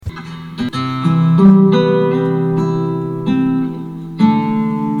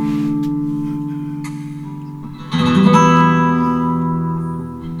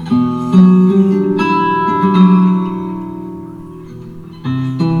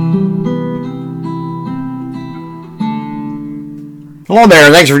Hello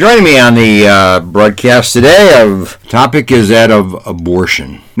there, thanks for joining me on the broadcast today. Topic is that of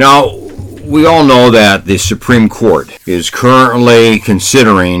abortion. Now, we all know that the Supreme Court is currently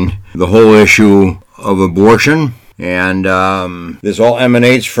considering the whole issue of abortion, and this all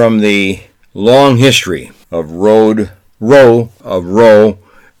emanates from the long history of Roe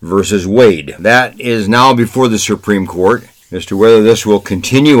versus Wade. That is now before the Supreme Court as to whether this will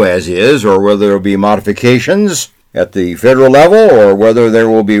continue as is or whether there will be modifications at the federal level or whether there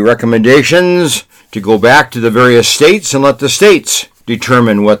will be recommendations to go back to the various states and let the states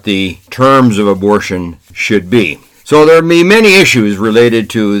determine what the terms of abortion should be. So there may be many issues related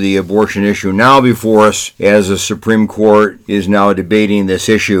to the abortion issue now before us, as the Supreme Court is now debating this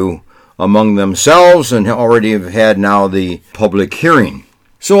issue among themselves and already have had now the public hearing.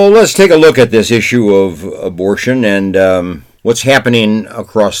 So let's take a look at this issue of abortion and what's happening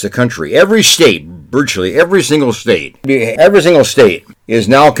across the country. Every state, virtually every single state is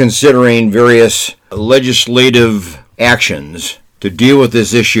now considering various legislative actions to deal with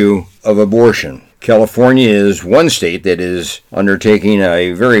this issue of abortion. California is one state that is undertaking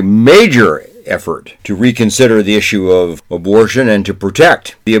a very major effort to reconsider the issue of abortion and to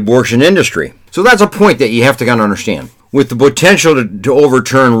protect the abortion industry. So that's a point that you have to kind of understand. With the potential to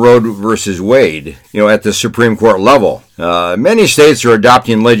overturn Roe versus Wade, at the Supreme Court level, many states are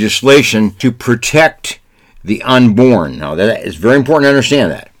adopting legislation to protect the unborn. Now, that is very important to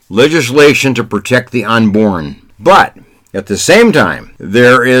understand that. Legislation to protect the unborn. But at the same time,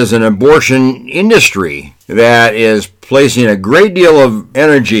 there is an abortion industry that is placing a great deal of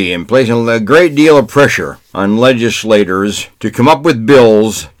energy and placing a great deal of pressure on legislators to come up with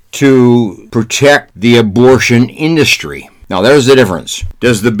bills to protect the abortion industry. Now, there's the difference.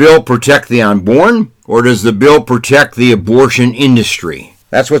 Does the bill protect the unborn, or does the bill protect the abortion industry?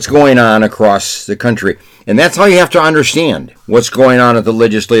 That's what's going on across the country. And that's how you have to understand what's going on at the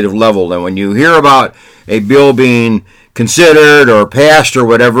legislative level. And when you hear about a bill being considered or passed or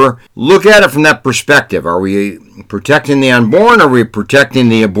whatever, look at it from that perspective. Are we protecting the unborn, or are we protecting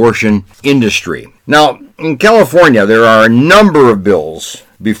the abortion industry? Now, in California, there are a number of bills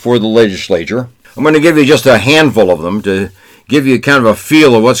before the legislature. I'm going to give you just a handful of them to give you kind of a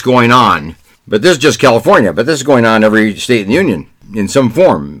feel of what's going on. But this is just California, but this is going on in every state in the union in some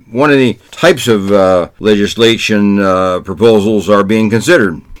form. One of the types of legislation proposals are being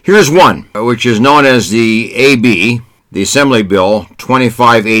considered. Here's one, which is known as the AB, the Assembly Bill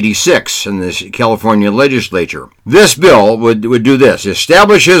 2586 in the California legislature. This bill would do this: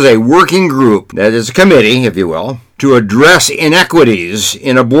 establishes a working group, that is a committee, if you will, to address inequities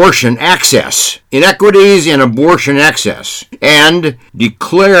in abortion access. Inequities in abortion access. And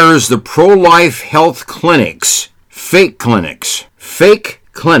declares the pro-life health clinics fake clinics. Fake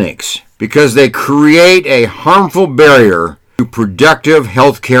clinics because they create a harmful barrier to productive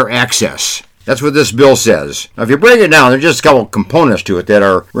health care access. That's what this bill says. Now, if you break it down, there's just a couple components to it that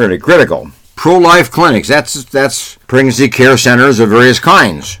are really critical. Pro-life clinics, that's pregnancy care centers of various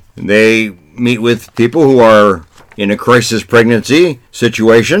kinds. They meet with people who are in a crisis pregnancy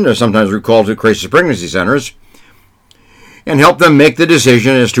situation, or sometimes we're called to crisis pregnancy centers, and help them make the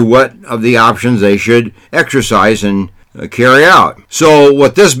decision as to what of the options they should exercise and carry out. So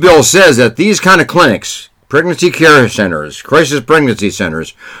what this bill says, that these kind of clinics, pregnancy care centers, crisis pregnancy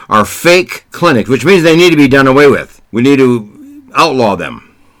centers, are fake clinics, which means they need to be done away with. We need to outlaw them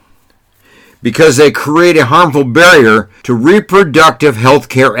because they create a harmful barrier to reproductive health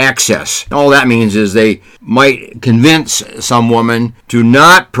care access. All that means is they might convince some woman to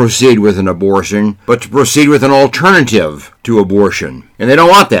not proceed with an abortion, but to proceed with an alternative to abortion. And they don't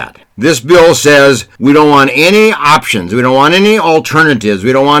want that. This bill says we don't want any options. We don't want any alternatives.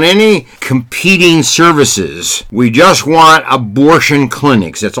 We don't want any competing services. We just want abortion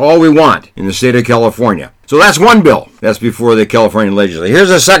clinics. That's all we want in the state of California. So that's one bill. That's before the California legislature.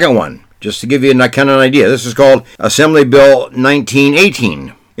 Here's a second one, just to give you kind of an idea. This is called Assembly Bill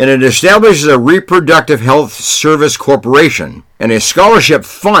 1918. And it establishes a Reproductive Health Service Corporation and a scholarship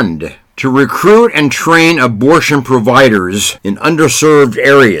fund to recruit and train abortion providers in underserved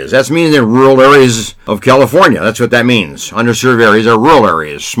areas. That means in rural areas of California. That's what that means. Underserved areas are rural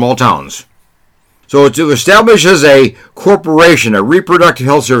areas, small towns. So it establishes a corporation, a Reproductive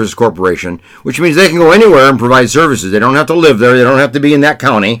Health Service Corporation, which means they can go anywhere and provide services. They don't have to live there. They don't have to be in that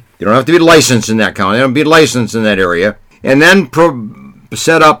county. They don't have to be licensed in that county. They don't have to be licensed in that area. And then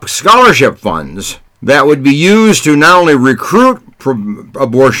set up scholarship funds that would be used to not only recruit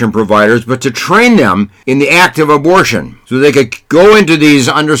abortion providers, but to train them in the act of abortion. So they could go into these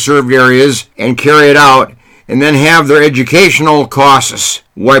underserved areas and carry it out, and then have their educational costs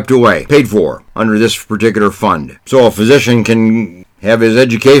wiped away, paid for, under this particular fund. So a physician can have his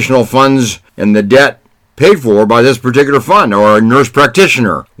educational funds and the debt paid for by this particular fund, or a nurse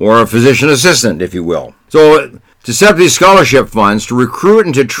practitioner, or a physician assistant, if you will. So to set up these scholarship funds to recruit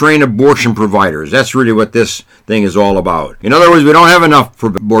and to train abortion providers. That's really what this thing is all about. In other words, we don't have enough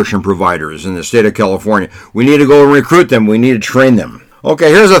abortion providers in the state of California. We need to go and recruit them. We need to train them. Okay,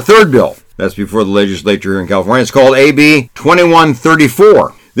 here's a third bill. That's before the legislature here in California. It's called AB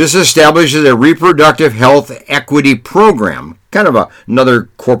 2134. This establishes a reproductive health equity program, kind of another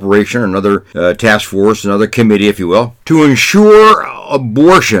corporation, another task force, another committee, if you will, to ensure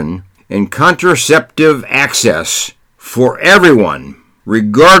abortion and contraceptive access for everyone,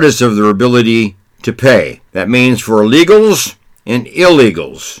 regardless of their ability to pay. That means for legals and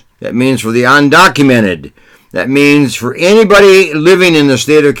illegals. That means for the undocumented. That means for anybody living in the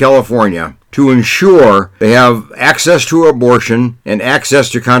state of California to ensure they have access to abortion and access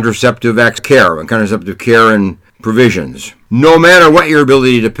to contraceptive care and provisions, no matter what your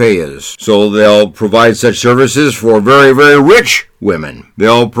ability to pay is. So they'll provide such services for very, very rich women.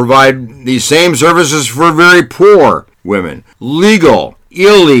 They'll provide these same services for very poor women. Legal,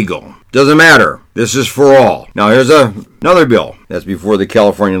 illegal, doesn't matter. This is for all. Now here's another bill that's before the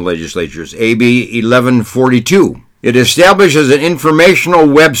California legislatures, AB 1142. It establishes an informational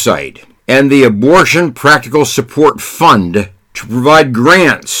website and the Abortion Practical Support Fund to provide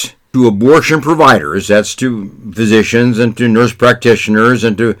grants to abortion providers, that's to physicians and to nurse practitioners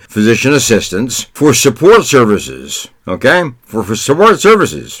and to physician assistants, for support services, okay? For support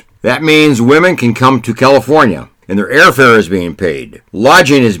services. That means women can come to California and their airfare is being paid,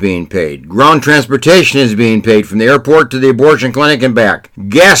 lodging is being paid, ground transportation is being paid from the airport to the abortion clinic and back,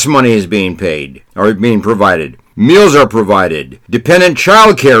 gas money is being paid, or being provided. Meals are provided, dependent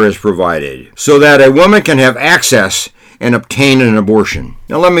child care is provided, so that a woman can have access and obtain an abortion.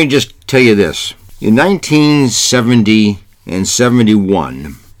 Now let me just tell you this. In 1970 and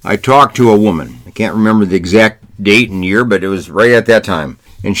 71, I talked to a woman. I can't remember the exact date and year, but it was right at that time.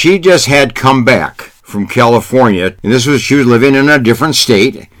 And she just had come back from California, and she was living in a different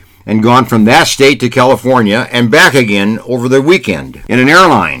state, and gone from that state to California and back again over the weekend in an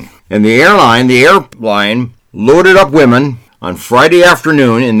airline. And the airline loaded up women on Friday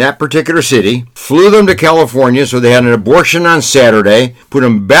afternoon in that particular city, flew them to California so they had an abortion on Saturday, put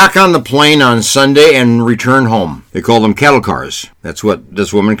them back on the plane on Sunday, and returned home. They called them cattle cars. That's what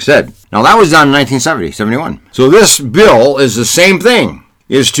this woman said. Now that was done in 1970, 71. So this bill is the same thing,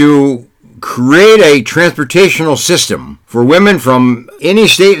 is to create a transportational system for women from any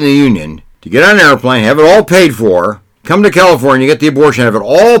state in the union to get on an airplane, have it all paid for, come to California, get the abortion, have it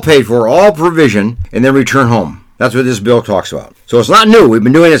all paid for, all provision, and then return home. That's what this bill talks about. So it's not new. We've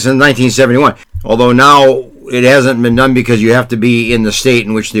been doing it since 1971. Although now it hasn't been done because you have to be in the state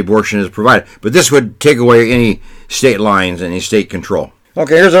in which the abortion is provided. But this would take away any state lines, any state control.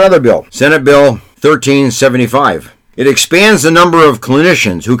 Okay, here's another bill. Senate Bill 1375. It expands the number of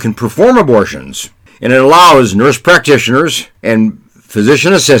clinicians who can perform abortions, and it allows nurse practitioners and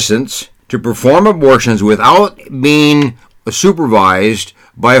physician assistants to perform abortions without being supervised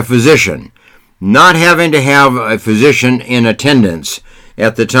by a physician, not having to have a physician in attendance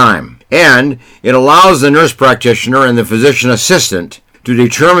at the time. And it allows the nurse practitioner and the physician assistant to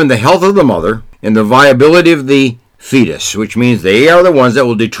determine the health of the mother and the viability of the fetus, which means they are the ones that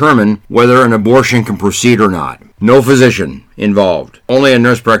will determine whether an abortion can proceed or not. No physician involved, only a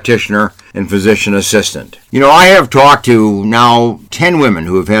nurse practitioner and physician assistant. I have talked to now 10 women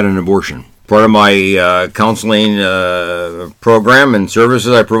who have had an abortion. Part of my counseling program and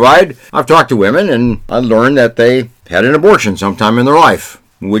services I provide, I've talked to women and I learned that they had an abortion sometime in their life,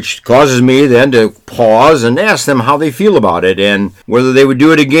 which causes me then to pause and ask them how they feel about it and whether they would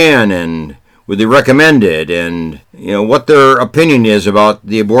do it again and would they recommend it, and what their opinion is about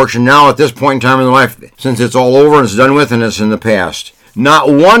the abortion now at this point in time in their life, since it's all over and it's done with and it's in the past. Not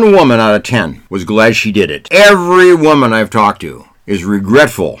one woman out of 10 was glad she did it. Every woman I've talked to is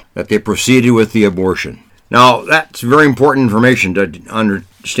regretful that they proceeded with the abortion. Now, that's very important information to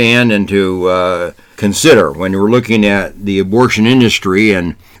understand and to consider when we're looking at the abortion industry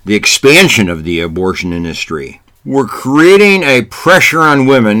and the expansion of the abortion industry. We're creating a pressure on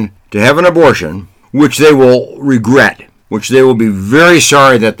women to have an abortion, which they will regret, which they will be very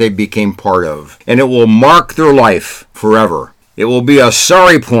sorry that they became part of, and it will mark their life forever. It will be a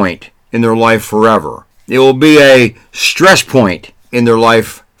sorry point in their life forever. It will be a stress point in their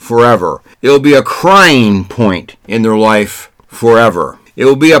life forever. It will be a crying point in their life forever. It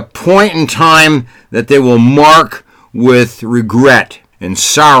will be a point in time that they will mark with regret and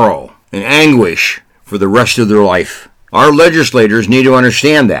sorrow and anguish for the rest of their life. Our legislators need to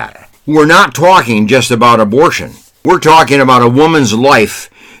understand that. We're not talking just about abortion. We're talking about a woman's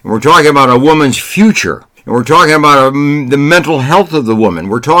life, and we're talking about a woman's future, and we're talking about the mental health of the woman.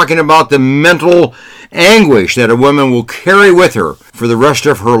 We're talking about the mental anguish that a woman will carry with her for the rest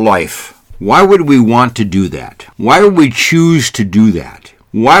of her life. Why would we want to do that? Why would we choose to do that?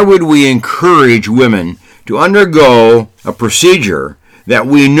 Why would we encourage women to undergo a procedure that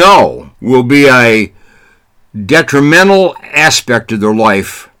we know will be a detrimental aspect of their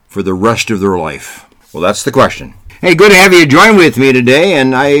life for the rest of their life? Well, that's the question. Hey, good to have you join with me today,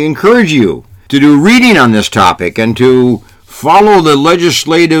 and I encourage you to do reading on this topic and to follow the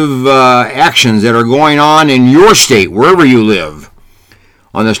legislative actions that are going on in your state, wherever you live,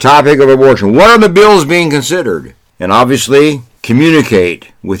 on this topic of abortion. What are the bills being considered? And obviously,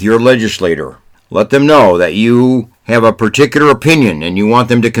 communicate with your legislator. Let them know that you have a particular opinion and you want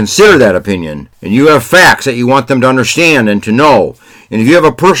them to consider that opinion, and you have facts that you want them to understand and to know. And if you have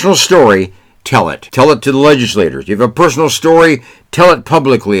a personal story, tell it. Tell it to the legislators. If you have a personal story, tell it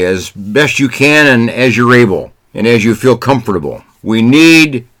publicly as best you can and as you're able and as you feel comfortable. We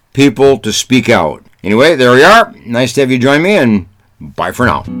need people to speak out. Anyway, there we are. Nice to have you join me, and bye for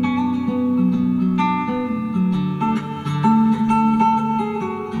now.